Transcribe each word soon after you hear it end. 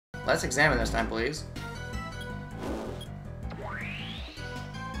Let's examine this time, please.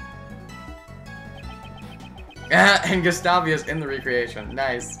 And Gustavia's in the recreation.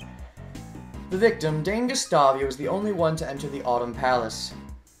 Nice. The victim, Dane Gustavia, was the only one to enter the Autumn Palace.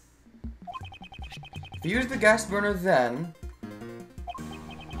 If you used the gas burner then,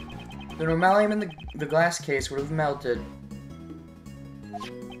 the normalium in the glass case would have melted.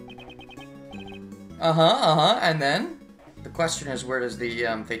 And then? The question is, where does the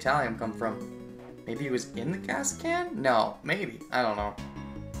fatalium come from? Maybe it was in the gas can? No, maybe. I don't know.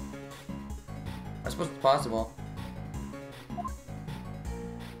 I suppose it's possible.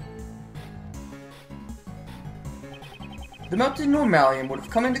 The melted normalium would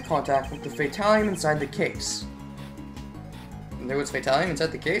have come into contact with the fatalium inside the case. There was fatalium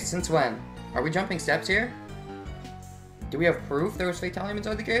inside the case? Since when? Are we jumping steps here? Do we have proof there was fatalium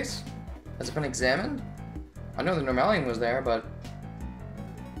inside the case? Has it been examined? I know the normalium was there, but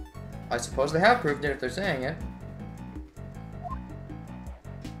I suppose they have proved it if they're saying it.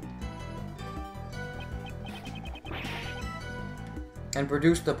 And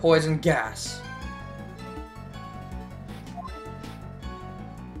produced the poison gas.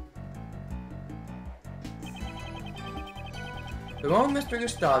 The moment Mr.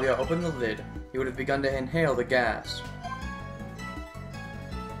 Gustavia opened the lid, he would have begun to inhale the gas.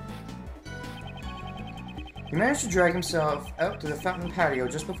 He managed to drag himself out to the fountain patio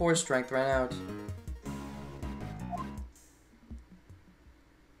just before his strength ran out.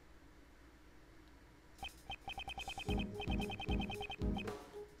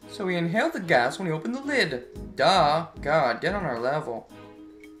 So he inhaled the gas when he opened the lid. Duh. God, get on our level.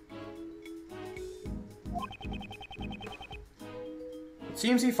 It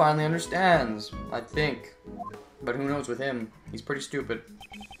seems he finally understands, I think. But who knows with him? He's pretty stupid.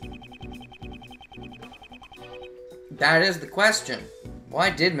 That is the question. Why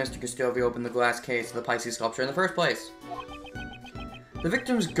did Mr. Gustavia open the glass case of the Pisces sculpture in the first place? The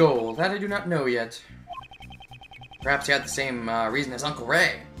victim's goal, that I do not know yet. Perhaps he had the same reason as Uncle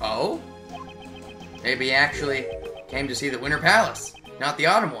Ray. Oh? Maybe he actually came to see the Winter Palace, not the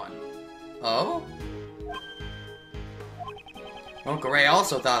Autumn one. Oh? Uncle Ray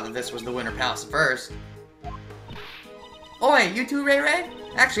also thought that this was the Winter Palace at first. Oi, you too, Ray Ray?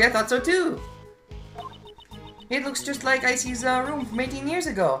 Actually, I thought so too. It looks just like Icy's room from 18 years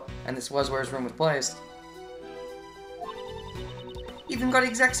ago. And this was where his room was placed. Even got the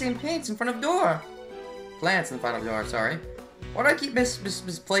exact same paints in front of door. Plants in front of door, sorry. Why do I keep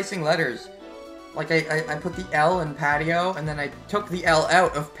misplacing letters? Like I put the L in patio, and then I took the L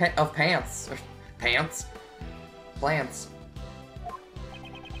out of pants. Pants? Plants.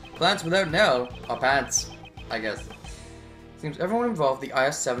 Plants without an L. Oh, pants. I guess. Seems everyone involved in the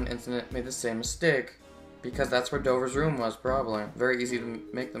IS-7 incident made the same mistake. Because that's where Dover's room was, probably. Very easy to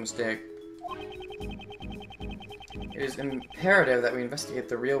make the mistake. It is imperative that we investigate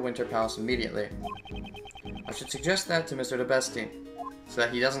the real Winter Palace immediately. I should suggest that to Mr. DeBesti, so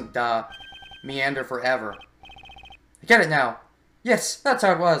that he doesn't meander forever. I get it now! Yes, that's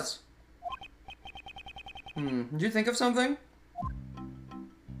how it was! Did you think of something?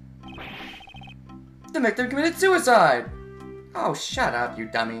 The victim committed suicide! Oh, shut up, you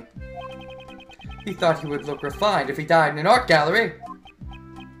dummy. He thought he would look refined if he died in an art gallery!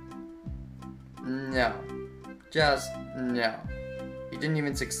 No. Just no. He didn't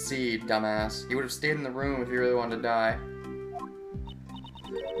even succeed, dumbass. He would have stayed in the room if he really wanted to die.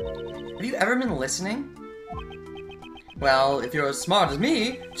 Have you ever been listening? Well, if you're as smart as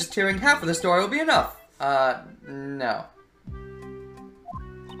me, just hearing half of the story will be enough. No.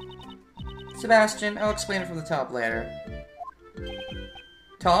 Sebastian, I'll explain it from the top later.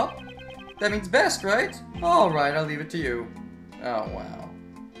 Top? That means best, right? Alright, I'll leave it to you. Oh, wow.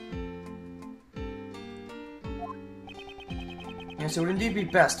 Yes, it would indeed be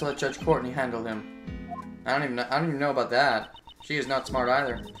best to let Judge Courtney handle him. I don't even know about that. She is not smart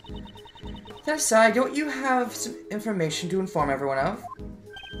either. That aside, don't you have some information to inform everyone of?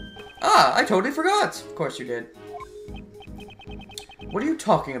 Ah, I totally forgot! Of course you did. What are you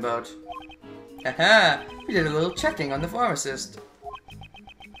talking about? Aha! We did a little checking on the pharmacist.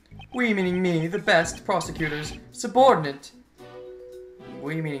 We meaning me, the best prosecutor's subordinate.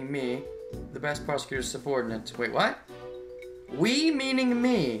 We meaning me, the best prosecutor's subordinate. Wait, what? We meaning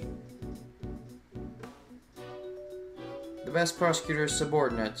me. The best prosecutor's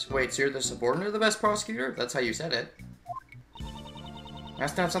subordinate. Wait, so you're the subordinate of the best prosecutor? That's how you said it.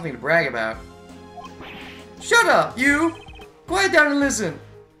 That's not something to brag about. Shut up, you! Quiet down and listen!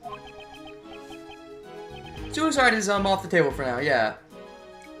 Suicide is off the table for now, yeah.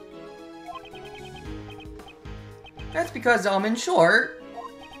 That's because in short,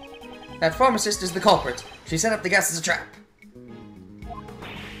 That pharmacist is the culprit. She set up the gas as a trap.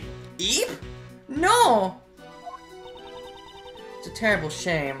 Eep? No! It's a terrible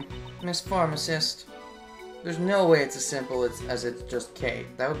shame. Miss Pharmacist. There's no way it's as simple as it's just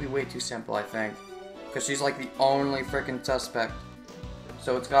Kate. That would be way too simple, I think. Because she's like the only freaking suspect.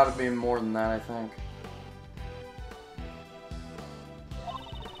 So it's gotta be more than that, I think.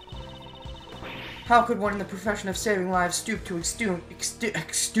 How could one in the profession of saving lives stoop to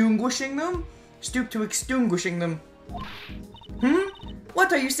extinguishing them? Stoop to extinguishing them.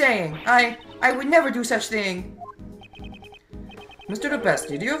 What are you saying? I would never do such thing. Mr.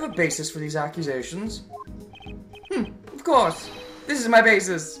 DeBestie, do you have a basis for these accusations? Of course. This is my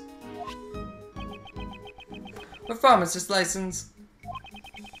basis. A pharmacist license.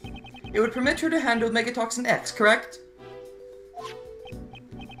 It would permit her to handle Megatoxin X, correct?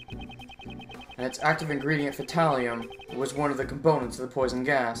 And its active ingredient, Fatalium, was one of the components of the poison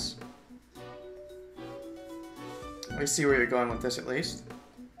gas. I see where you're going with this, at least.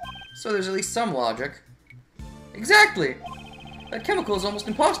 So there's at least some logic. Exactly! That chemical is almost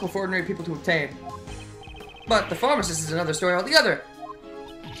impossible for ordinary people to obtain. But the pharmacist is another story altogether.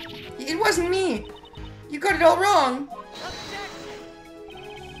 It wasn't me! You got it all wrong!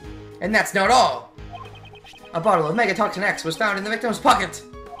 And that's not all! A bottle of Megatoxin X was found in the victim's pocket!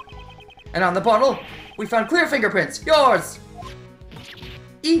 And on the bottle, we found clear fingerprints! Yours!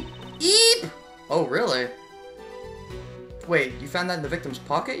 Eep! Oh, really? Wait, you found that in the victim's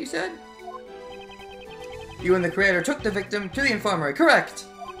pocket, you said? You and the creator took the victim to the infirmary, correct?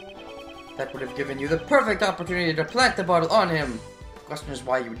 That would have given you the perfect opportunity to plant the bottle on him. The question is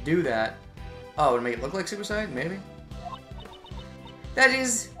why you would do that. Oh, to make it look like suicide? Maybe? That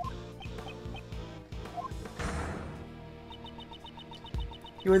is...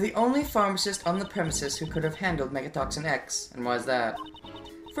 You are the only pharmacist on the premises who could have handled Megatoxin X. And why is that?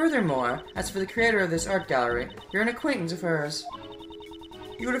 Furthermore, as for the creator of this art gallery, you're an acquaintance of hers.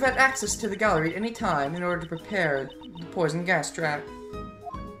 You would have had access to the gallery at any time in order to prepare the poison gas trap.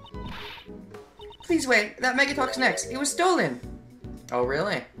 Please wait, that Megatoxin X, it was stolen! Oh,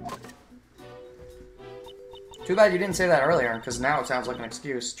 really? Too bad you didn't say that earlier, because now it sounds like an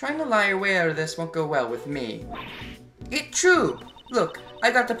excuse. Trying to lie your way out of this won't go well with me. It's true! Look,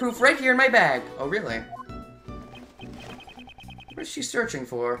 I got the proof right here in my bag. Oh, really? What is she searching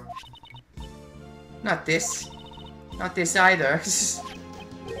for? Not this. Not this either.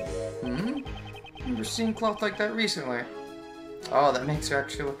 Never seen cloth like that recently. Oh, that makes her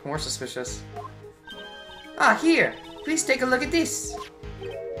actually look more suspicious. Ah, here! Please take a look at this!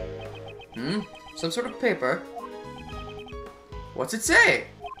 Some sort of paper? What's it say?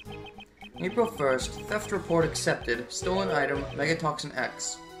 April 1st, theft report accepted. Stolen item, Megatoxin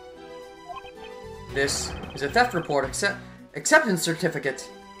X. This is a theft report acceptance certificate.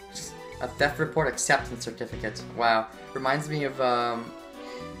 A theft report acceptance certificate. Wow. Reminds me of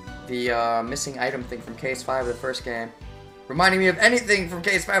the missing item thing from Case 5 of the first game. Reminding me of anything from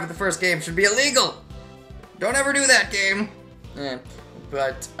Case 5 of the first game should be illegal! Don't ever do that, game!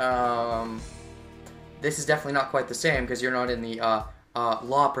 But, this is definitely not quite the same, because you're not in the,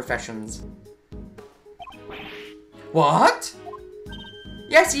 law professions. What?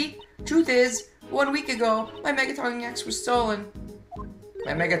 Yesy, truth is, 1 week ago, my Megaton X was stolen.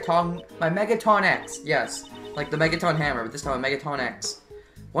 My Megaton X, yes. Like the Megaton Hammer, but this time a Megaton X.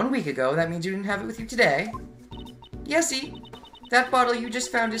 1 week ago, that means you didn't have it with you today? Yesy, that bottle you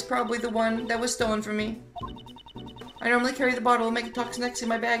just found is probably the one that was stolen from me. I normally carry the bottle of Megatoxin X in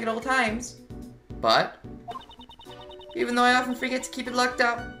my bag at all times. But, even though I often forget to keep it locked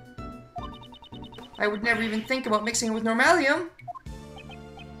up, I would never even think about mixing it with Normalium.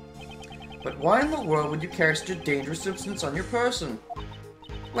 But why in the world would you carry such a dangerous substance on your person?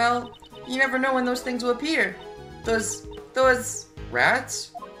 Well, you never know when those things will appear. Those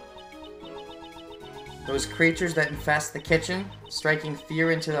rats? Those creatures that infest the kitchen, striking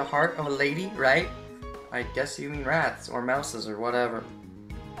fear into the heart of a lady, right? I guess you mean rats, or mouses, or whatever.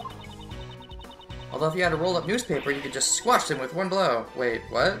 Although if you had a rolled up newspaper, you could just squash them with one blow. Wait,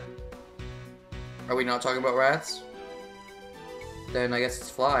 what? Are we not talking about rats? Then I guess it's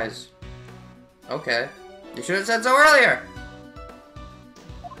flies. Okay. You should have said so earlier!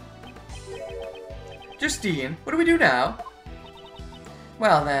 Justine, what do we do now?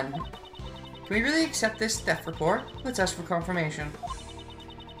 Well then, can we really accept this theft report? Let's ask for confirmation.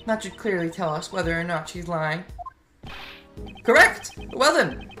 That should clearly tell us whether or not she's lying. Correct! Well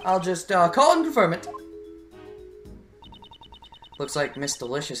then, I'll just call and confirm it. Looks like Miss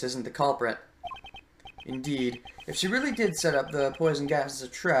Delicious isn't the culprit. Indeed, if she really did set up the poison gas as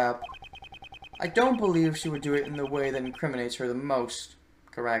a trap, I don't believe she would do it in the way that incriminates her the most.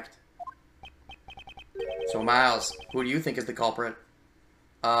 Correct. So, Miles, who do you think is the culprit?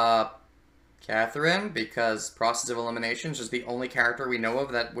 Catherine, because process of elimination is just the only character we know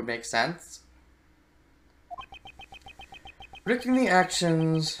of that would make sense. Predicting the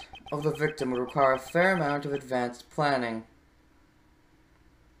actions of the victim would require a fair amount of advanced planning.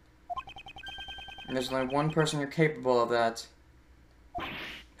 And there's only one person who's capable of that.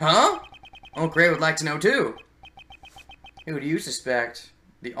 Huh? Oh, Gray would like to know too. Who do you suspect?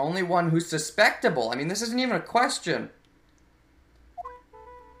 The only one who's suspectable. I mean, this isn't even a question.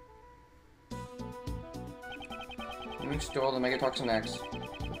 Who stole the Megatoxin X?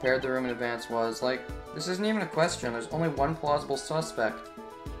 Prepared the room in advance was like, this isn't even a question. There's only one plausible suspect.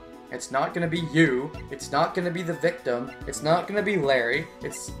 It's not gonna be you. It's not gonna be the victim. It's not gonna be Larry.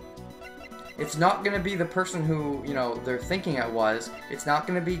 It's not gonna be the person who, you know, they're thinking it was. It's not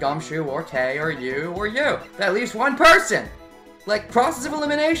gonna be Gumshoe or Kay or you or you. That leaves one person! Like, process of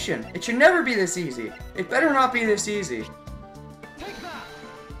elimination. It should never be this easy. It better not be this easy.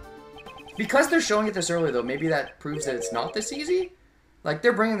 Because they're showing it this early, though, maybe that proves that it's not this easy? Like,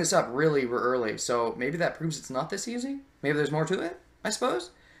 they're bringing this up really early, so maybe that proves it's not this easy? Maybe there's more to it, I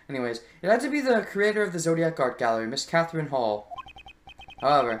suppose? Anyways, it had to be the creator of the Zodiac Art Gallery, Miss Catherine Hall.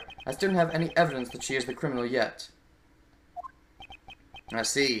 However, I still don't have any evidence that she is the criminal yet. I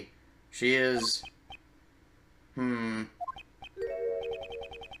see. She is... The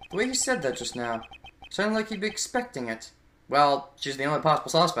way he said that just now, sounded like he'd be expecting it. Well, she's the only possible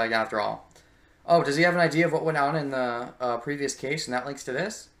suspect, after all. Oh, does he have an idea of what went on in the previous case, and that links to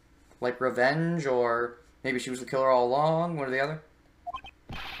this? Like revenge, or maybe she was the killer all along, one or the other?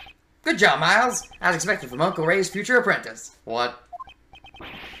 Good job, Miles! As expected from Uncle Ray's future apprentice. What?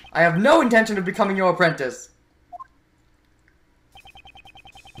 I have no intention of becoming your apprentice.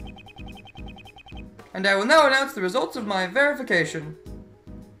 And I will now announce the results of my verification.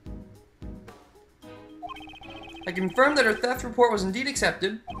 I confirm that her theft report was indeed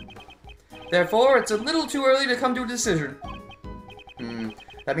accepted. Therefore, it's a little too early to come to a decision.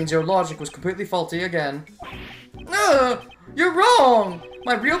 That means your logic was completely faulty again. You're wrong!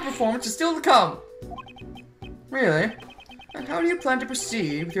 My real performance is still to come. Really? And how do you plan to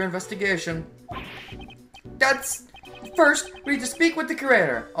proceed with your investigation? First, we need to speak with the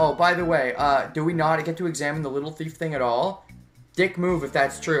curator. Oh, by the way, do we not get to examine the little thief thing at all? Dick move if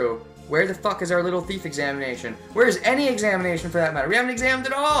that's true. Where the fuck is our little thief examination? Where's any examination for that matter? We haven't examined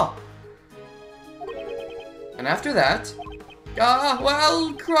it all! And after that...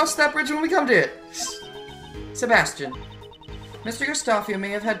 well, cross that bridge when we come to it. Sebastian. Mr. Gustafio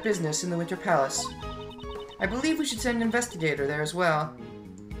may have had business in the Winter Palace. I believe we should send an investigator there as well.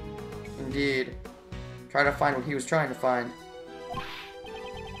 Indeed. Try to find what he was trying to find.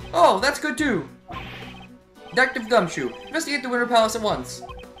 Oh, that's good too! Detective Gumshoe, investigate the Winter Palace at once.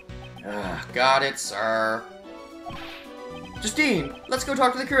 Got it, sir. Justine, let's go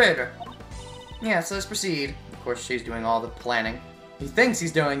talk to the curator. Yes, let's proceed. Of course, she's doing all the planning. He thinks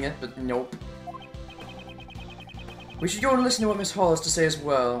he's doing it, but nope. We should go and listen to what Miss Hall has to say as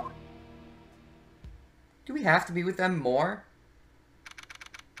well. Do we have to be with them more?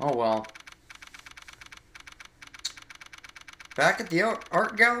 Oh well. Back at the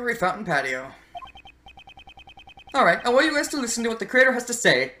art gallery fountain patio. Alright, I want you guys to listen to what the curator has to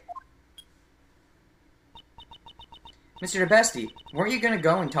say. Mr. DeBesti, weren't you gonna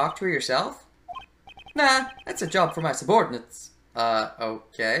go and talk to her yourself? Nah, that's a job for my subordinates.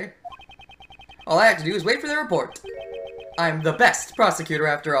 Okay. All I have to do is wait for their report. I'm the best prosecutor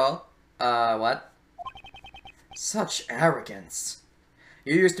after all. What? Such arrogance.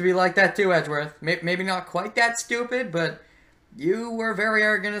 You used to be like that too, Edgeworth. Maybe not quite that stupid, but you were very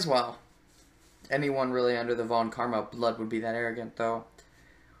arrogant as well. Anyone really under the Von Karma blood would be that arrogant, though.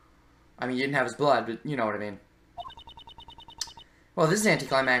 I mean, you didn't have his blood, but you know what I mean. Well, this is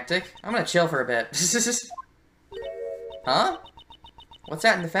anticlimactic. I'm gonna chill for a bit. Huh? What's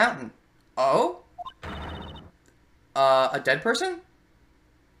that in the fountain? Oh? A dead person?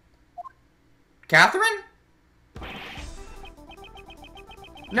 Catherine?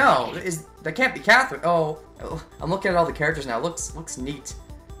 No, that can't be Catherine. Oh, I'm looking at all the characters now. Looks neat.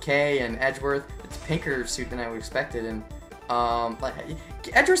 Kay and Edgeworth. It's a pinker suit than I would expected, and like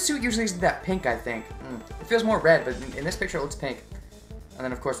Edgeworth's suit usually isn't that pink. I think it feels more red, but in this picture it looks pink. And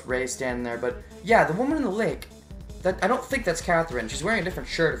then of course Ray's standing there. But yeah, the woman in the lake. I don't think that's Catherine. She's wearing a different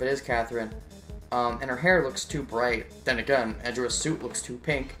shirt if it is Catherine. And her hair looks too bright. Then again, Edgeworth's suit looks too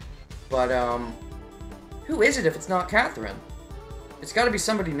pink. But who is it if it's not Catherine? It's got to be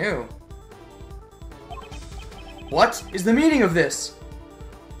somebody new. What is the meaning of this?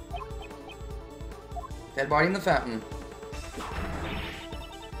 Dead body in the fountain.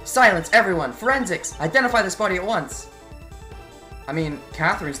 Silence, everyone! Forensics! Identify this body at once! I mean,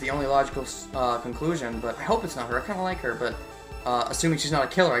 Catherine's the only logical conclusion, but I hope it's not her. I kind of like her, but assuming she's not a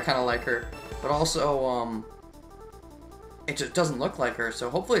killer, I kind of like her. But also, it just doesn't look like her, so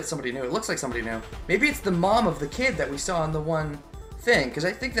hopefully it's somebody new. It looks like somebody new. Maybe it's the mom of the kid that we saw in the one thing, because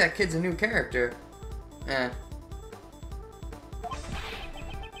I think that kid's a new character.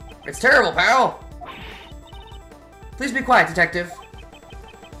 It's terrible, pal! Please be quiet, detective.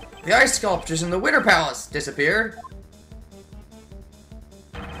 The ice sculptures in the Winter Palace disappeared.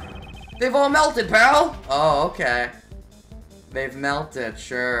 They've all melted, pal! Oh, okay. They've melted,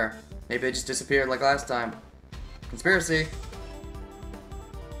 sure. Maybe they just disappeared like last time. Conspiracy.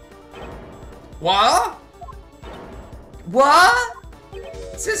 What? What?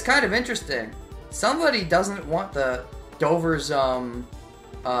 This is kind of interesting. Somebody doesn't want the Dover's,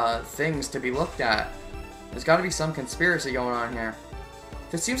 things to be looked at. There's gotta be some conspiracy going on here.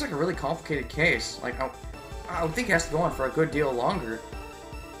 This seems like a really complicated case. Like, I would think it has to go on for a good deal longer.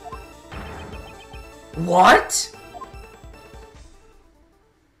 What?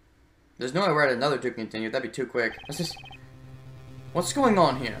 There's no way we're at another to continue. That'd be too quick. Let's just... What's going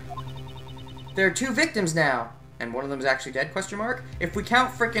on here? There are 2 victims now. And one of them is actually dead, question mark? If we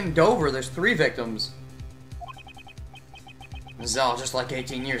count frickin' Dover, there's 3 victims. This is all just like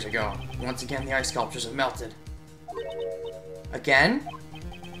 18 years ago. Once again, the ice sculptures have melted. Again?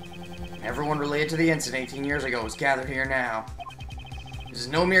 Everyone related to the incident 18 years ago is gathered here now. This is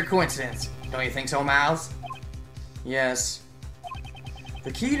no mere coincidence. Don't you think so, Miles? Yes.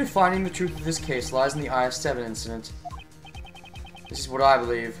 The key to finding the truth of this case lies in the IS-7 incident. This is what I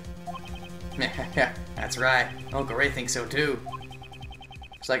believe. That's right. Uncle Ray thinks so too.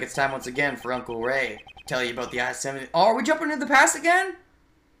 Looks like it's time once again for Uncle Ray to tell you about the IS-7. Oh, are we jumping into the past again?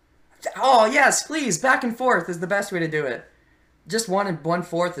 Oh, yes, please. Back and forth is the best way to do it. Just 1 and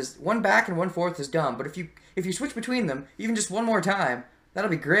 1/4 is... 1 back and 1/4 is dumb. But if you switch between them, even just 1 more time,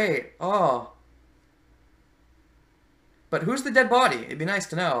 that'll be great. Oh. But who's the dead body? It'd be nice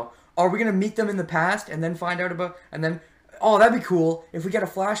to know. Are we going to meet them in the past and then find out about... And then... Oh, that'd be cool if we get a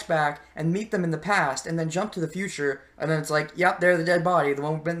flashback and meet them in the past and then jump to the future and then it's like, yep, they're the dead body, the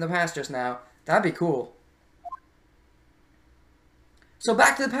one we've been in the past just now. That'd be cool. So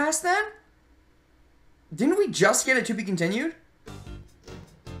back to the past then? Didn't we just get it to be continued?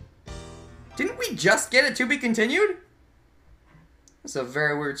 Didn't we just get it to be continued? That's a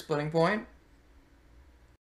very weird splitting point.